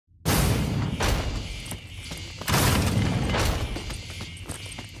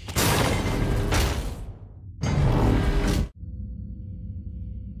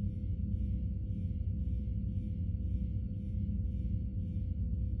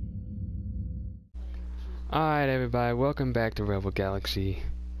Alright everybody, welcome back to Rebel Galaxy.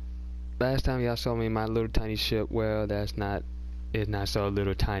 Last time y'all saw me in my little tiny ship, well it's not so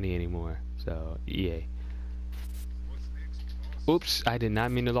little tiny anymore. So yay. Oops, I did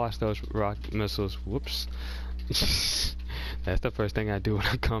not mean to lost those rock missiles. Whoops. That's the first thing I do when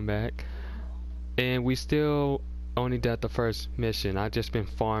I come back. And we still only did the first mission. I've just been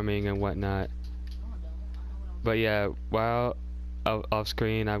farming and whatnot. But yeah, while off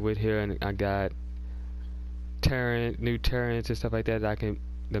screen I would hear and I got new turrets and stuff like that,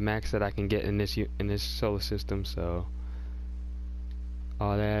 the max that I can get in this solar system. So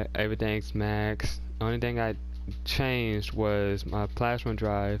all that, everything's max. Only thing I changed was my plasma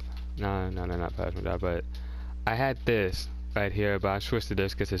drive. No, not plasma drive, but I had this right here, but I switched to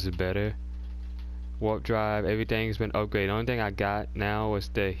this because this is better. Warp drive, everything's been upgraded. The only thing I got now was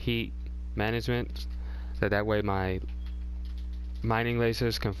the heat management, so that way my mining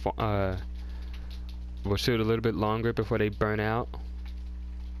lasers can will shoot a little bit longer before they burn out.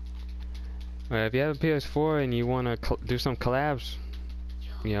 If you have a PS4 and you want to do some collabs,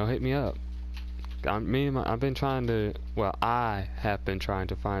 you know, hit me up. I've been trying to, well, I have been trying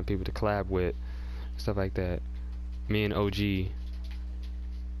to find people to collab with, stuff like that. Me and OG. I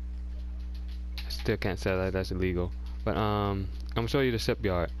still can't say that, that's illegal. But I'm gonna show you the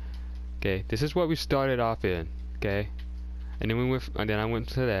shipyard. Okay, this is what we started off in. Okay, and then I went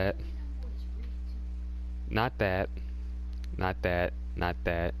to that. Not that.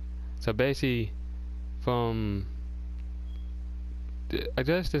 So basically, from I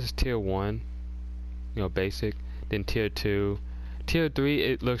guess this is tier 1, you know, basic. Then tier 2, tier 3.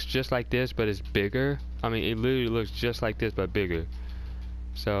 It looks just like this, but it's bigger. I mean, it literally looks just like this, but bigger.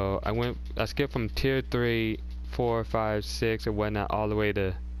 So I skipped from tier 3, 4, 5, 6, and whatnot, all the way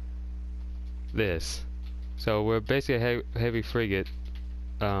to this. So we're basically a heavy frigate.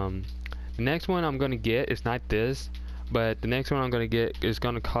 The next one I'm gonna get is not this, but the next one I'm gonna get is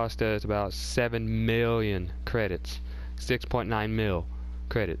gonna cost us about 7 million credits, 6.9 mil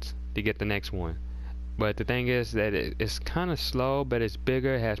credits to get the next one. But the thing is that it's kind of slow, but it's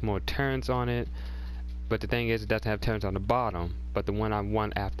bigger, it has more turrets on it. But the thing is, it doesn't have turrets on the bottom. But the one I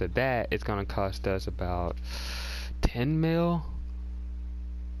want after that, it's gonna cost us about 10 mil.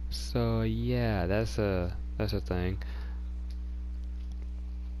 So yeah, that's a thing.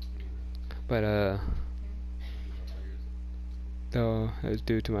 But though it's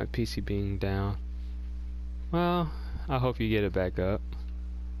due to my PC being down. Well, I hope you get it back up.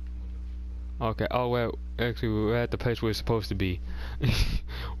 Okay. Oh well, actually we're at the place we're supposed to be.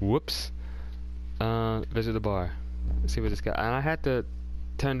 Whoops. Visit the bar. Let's see what this guy. And I had to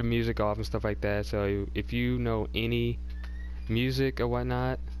turn the music off and stuff like that. So if you know any music or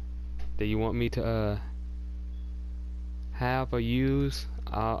whatnot that you want me to have or use,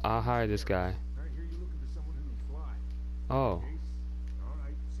 I'll hire this guy. Oh.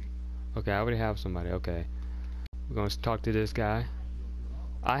 Okay, I already have somebody. Okay. We're gonna talk to this guy.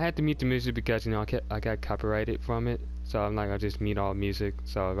 I had to mute the music because, you know, I got copyrighted from it. So I'm like, I'll just mute all music.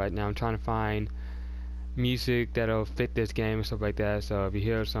 So right now I'm trying to find music that'll fit this game and stuff like that. So if you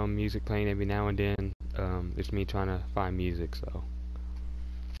hear some music playing every now and then, it's me trying to find music. So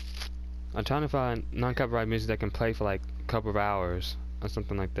I'm trying to find non-copyright music that can play for like a couple of hours or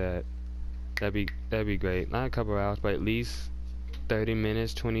something like that. That'd be great. Not a couple of hours, but at least 30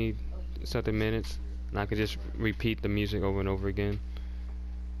 minutes, 20 something minutes, and I could just repeat the music over and over again.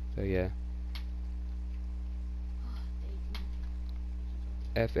 So yeah.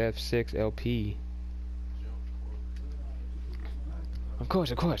 FF6LP. Of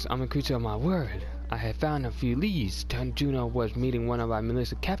course, I'm a creature of my word. I have found a few leads. Juno was meeting one of our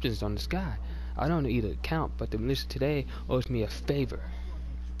militia captains on the sky. I don't know either account, but the militia today owes me a favor.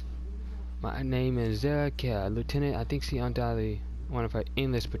 My name is Zenya Kerr, Lieutenant. I think she undoubtedly one of her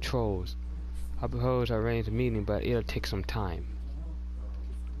endless patrols. I propose I arrange a meeting, but it'll take some time.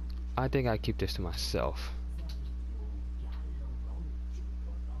 I think I keep this to myself.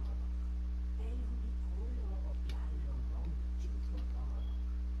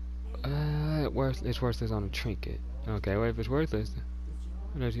 It's worthless on a trinket. Okay, well if it's worthless,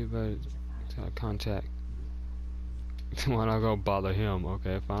 let's see about contact. Why not go bother him?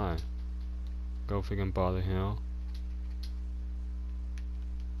 Okay, fine. Go freaking bother him.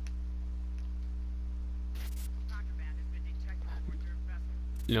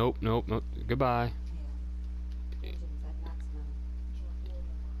 Nope. Goodbye.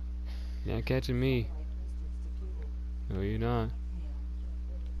 You're not catching me. No, you're not.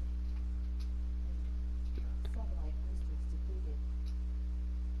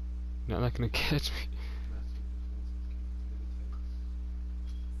 Not gonna catch me.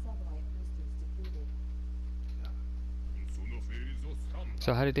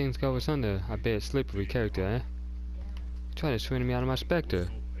 So how did things go with Sunday? I bet slippery character, eh? Trying to swing me out of my specter.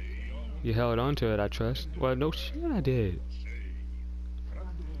 You held on to it, I trust. Well, no shit, I did.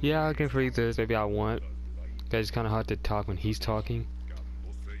 Yeah, I can freeze this. Maybe I want. Cause it's kind of hard to talk when he's talking.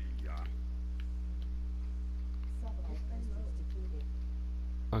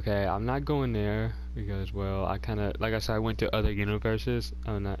 Okay, I'm not going there because, well, I kind of, like I said, I went to other universes,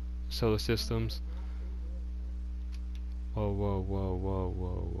 not solar systems. Whoa, whoa, whoa, whoa,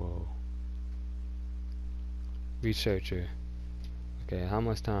 whoa, whoa. Researcher. Okay, how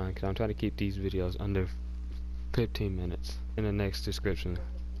much time? Because I'm trying to keep these videos under 15 minutes in the next description.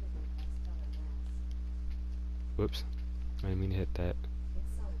 Whoops. I didn't mean to hit that.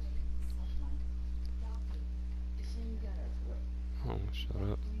 Oh, shut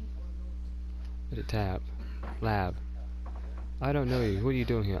up. Hit a tab. Lab. I don't know you. What are you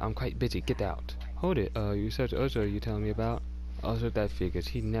doing here? I'm quite busy. Get out. Hold it. You search Ozo you telling me about? Ozo, that figures.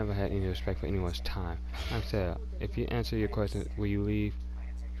 He never had any respect for anyone's time. I'm sad. If you answer your question, will you leave?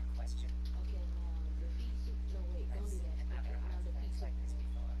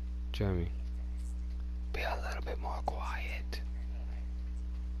 Jeremy. Be a little bit more quiet.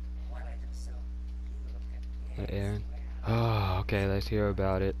 Aaron? Oh, okay, let's hear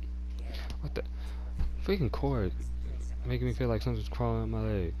about it. What the? Freaking cord. Making me feel like something's crawling on my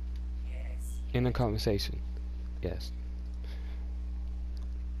leg. In a conversation. Yes.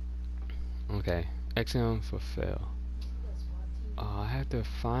 Okay. XM for fail. Oh, I have to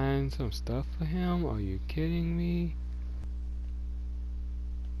find some stuff for him? Are you kidding me?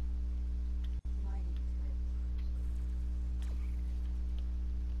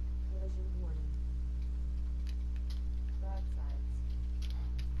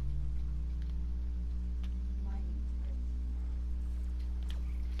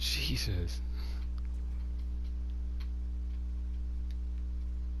 Jesus.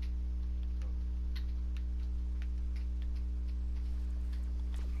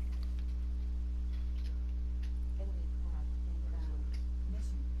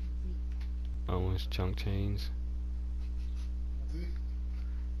 Almost chunk chains.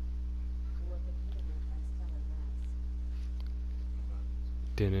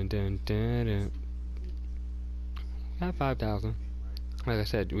 Dun dun dun dun. Got 5,000. Like I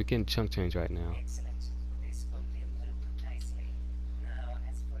said, we can chunk change right now. Excellent. This only moved nicely. Now,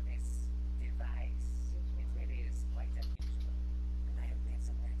 as for this device, it really is quite unusual, and I have made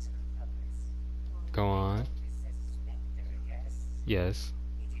some excellent progress. Go on. This says Spectre, yes? Yes.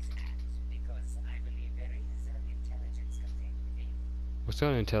 It is apt, because I believe there is an intelligence contained within. What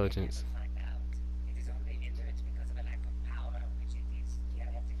sort of intelligence? Find out. It is only inert because of a lack of power, which it is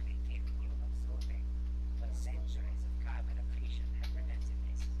theoretically capable of absorbing. But centuries of carbon accretion have prevented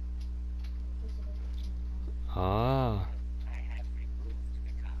this. Ah. I have removed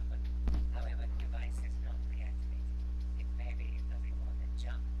the carbon. However, the device has not reactivated. It may be nothing more than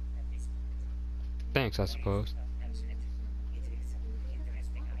junk at this point. Thanks, I suppose. Absolutely. It is an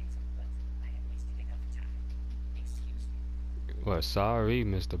interesting item, but I have wasted enough time. Excuse me. Well, sorry,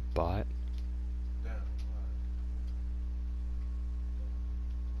 Mr. Bot.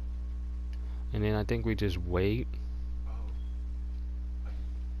 And then I think we just wait.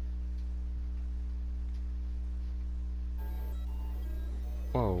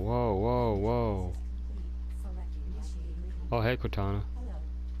 Whoa, whoa, whoa, whoa. Oh, hey, Cortana.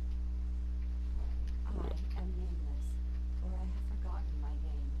 Hello. I am nameless, or I have forgotten my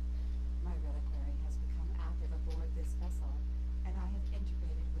name. My reliquary has become active aboard this vessel, and I have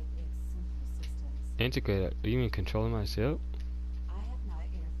integrated with its simple systems. Integrated? You mean controlling myself? I have not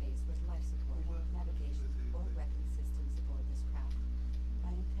interfaced with life support, navigation, or weapon systems aboard this craft.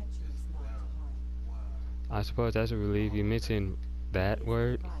 My intention is not to harm. I suppose that's a relief. You mentioned that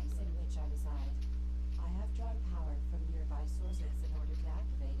word. Device in which I reside. I have drawn power from nearby sources in order to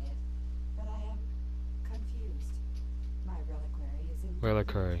activate it, but I am confused. My reliquary is in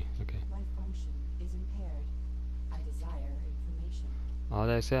Reliquary. Okay. My function is impaired. I desire information. All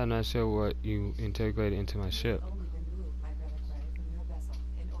that said, I'm not sure what you integrated into my ship. Only remove my reliquary from your vessel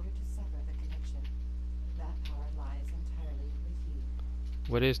in order to sever the connection. That power lies entirely with you.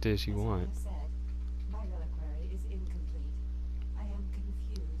 What is this you As want? I have said, my reliquary is incomplete. I am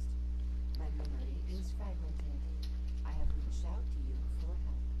confused. My memory is fragmented. I have reached out to you for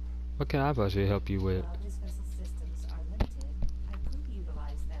help. What can I possibly help you with? While this vessel's systems are limited, I could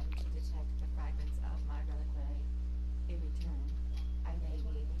utilize them to detect the fragments of my reliquary. In return, I may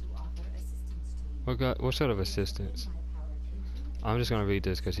be able to offer assistance to you. What sort of assistance? My power to improve I'm just gonna read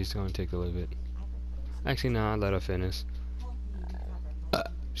this because he's gonna take a little bit. I propose Actually, no, I'll let her finish. help me recover my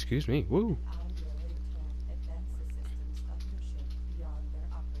memory. Excuse me. Woo. I will in turn advance the systems of your ship beyond their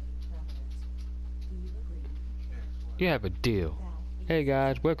You have a deal. Hey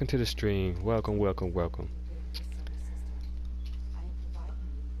guys, welcome to the stream. Welcome, welcome, welcome.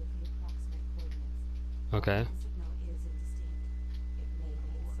 Okay.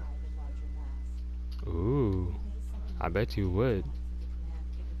 Ooh, I bet you would.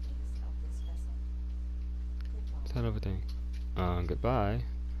 Is that everything? Goodbye.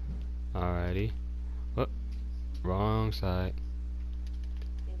 Alrighty. Oh, wrong side.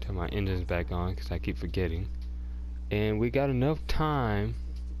 Turn my engines back on because I keep forgetting. And we got enough time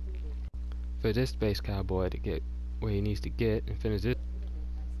for this space cowboy to get where he needs to get and finish this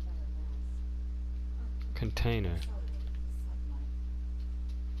container.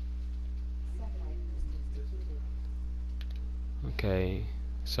 Okay,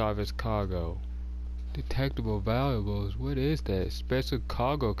 salvage cargo. Detectable valuables. What is that? Special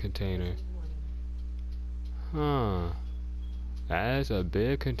cargo container. Huh. That's a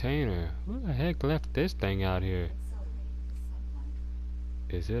big container. Who the heck left this thing out here?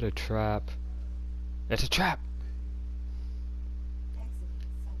 Is it a trap? It's a trap!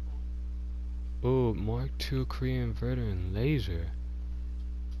 Ooh, Mark II Korean inverter and laser.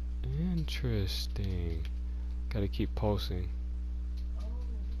 Interesting. Gotta keep pulsing.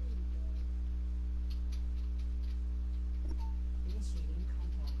 Initiating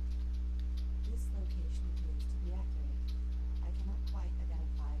contact. This location appears to be accurate. I cannot quite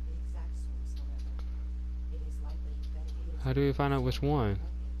identify the exact source, however. It is likely that it is. How do we find out which one? I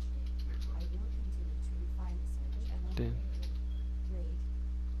will continue to refine the search and Then. Raid.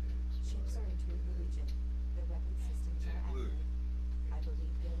 Ships are entering the region. The weapon systems are active. I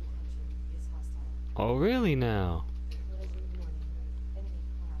believe their intention is hostile. Oh, really now? Warning. Enemy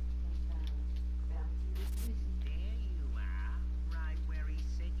craft confirmed. Bounty. There you are, right where he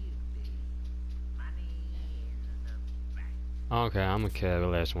said you'd be. Money in the bank. Okay, I'm gonna kill the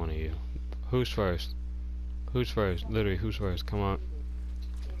last one of you. Who's first? Who's first? Literally, who's first? Come on.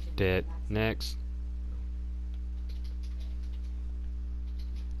 Dead. Next.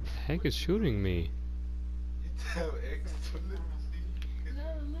 The heck is shooting me? Engines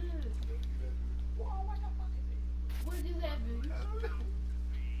at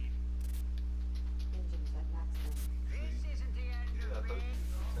maximum. This isn't the end of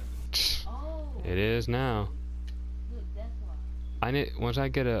it. It is now. I need once I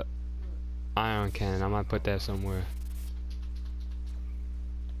get a ion cannon, I might put that somewhere.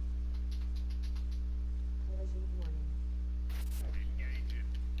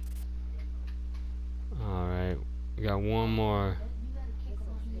 Alright, we got one more.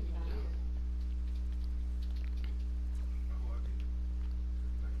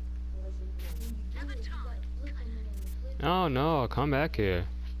 Oh no, come back here.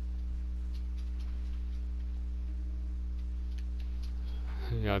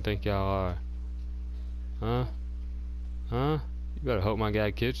 Y'all think y'all are? Huh? Huh? You better hope my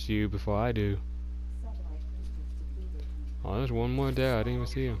guy gets you before I do. Oh, there's one more there. I didn't even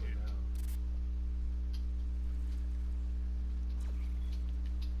see him.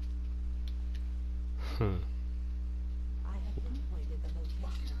 Huh. I have pinpointed the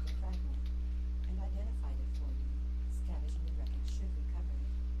location of the fragment and identified it for you. Scavenging the wreckage should recover it.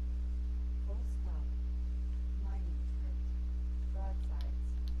 Full stop. Mining turret. Broadsides.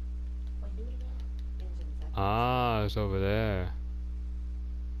 Engines at Ah, it's over there.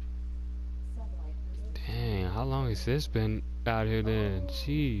 satellite booster. Dang, how long has this been out here then?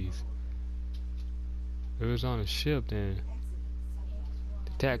 Jeez. It was on a ship then. Exiting satellite.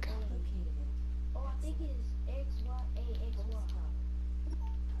 Detect. Located it. Oh, I think it's XYAXY.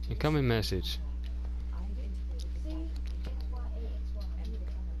 Incoming message. I have integrated the See? fragment into XYAXY. and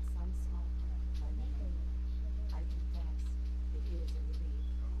recovered some small part of my memory. I confess, it is a relief.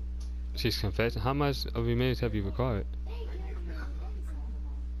 She's confessing. How much of your minutes have you recorded?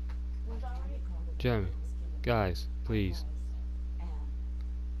 Jeremy, guys, please. And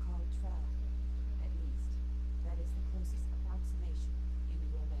called Trell. At least, that is the closest approximation in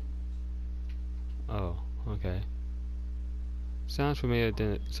your language. Oh, okay. Sounds familiar.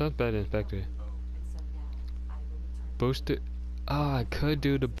 Sounds better than Spectre. And so now, I will return. Booster. Oh, I could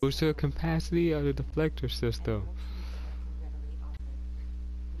do the booster capacity of the deflector system. Readily offered.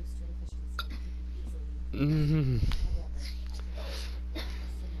 Booster efficiency can be easily Mm-hmm. however,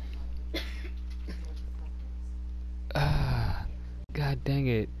 similar your deflectors. Ah, God dang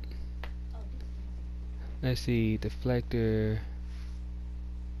it. Let's see, deflector.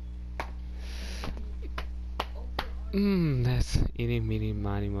 That's any meeny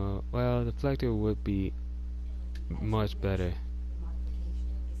miny mo. Well, deflector would be much better. The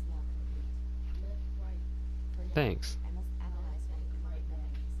modification is now complete. For now, Thanks. I must analyze my current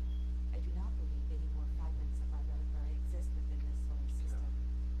memories. I do not believe any more fragments of my reliquary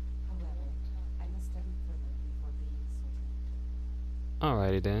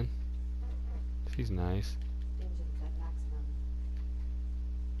Alrighty then. She's nice. Engines at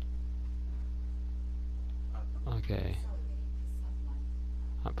maximum. Okay. Accelerating to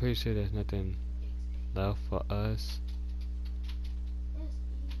sublight. I'm pretty sure there's nothing left for us.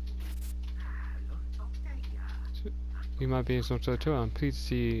 We might be in some sort of trouble. I'm pleased to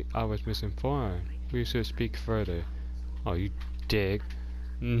see I was misinformed. We should speak further. Oh, you dick.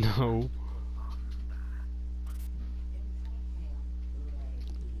 No.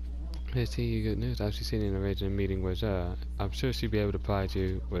 Let's see you good news. After sitting in a regular meeting with her, I'm sure she'll be able to provide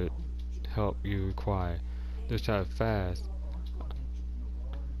you with help you require. Just try fast.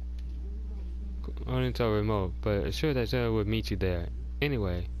 Only to a remote, but assure that Zenya would meet you there.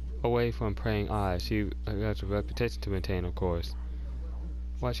 Anyway, away from praying eyes, she has a reputation to maintain, of course.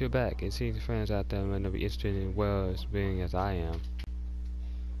 Watch your back and see your friends out there might not be interested in well-being as I am.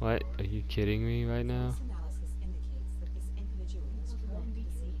 What? Are you kidding me right now? This analysis indicates that this individual is prone to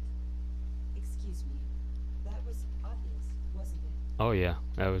deceit. Excuse me. That was obvious, wasn't it? Oh yeah,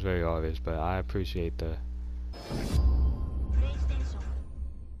 that was very obvious, but I appreciate the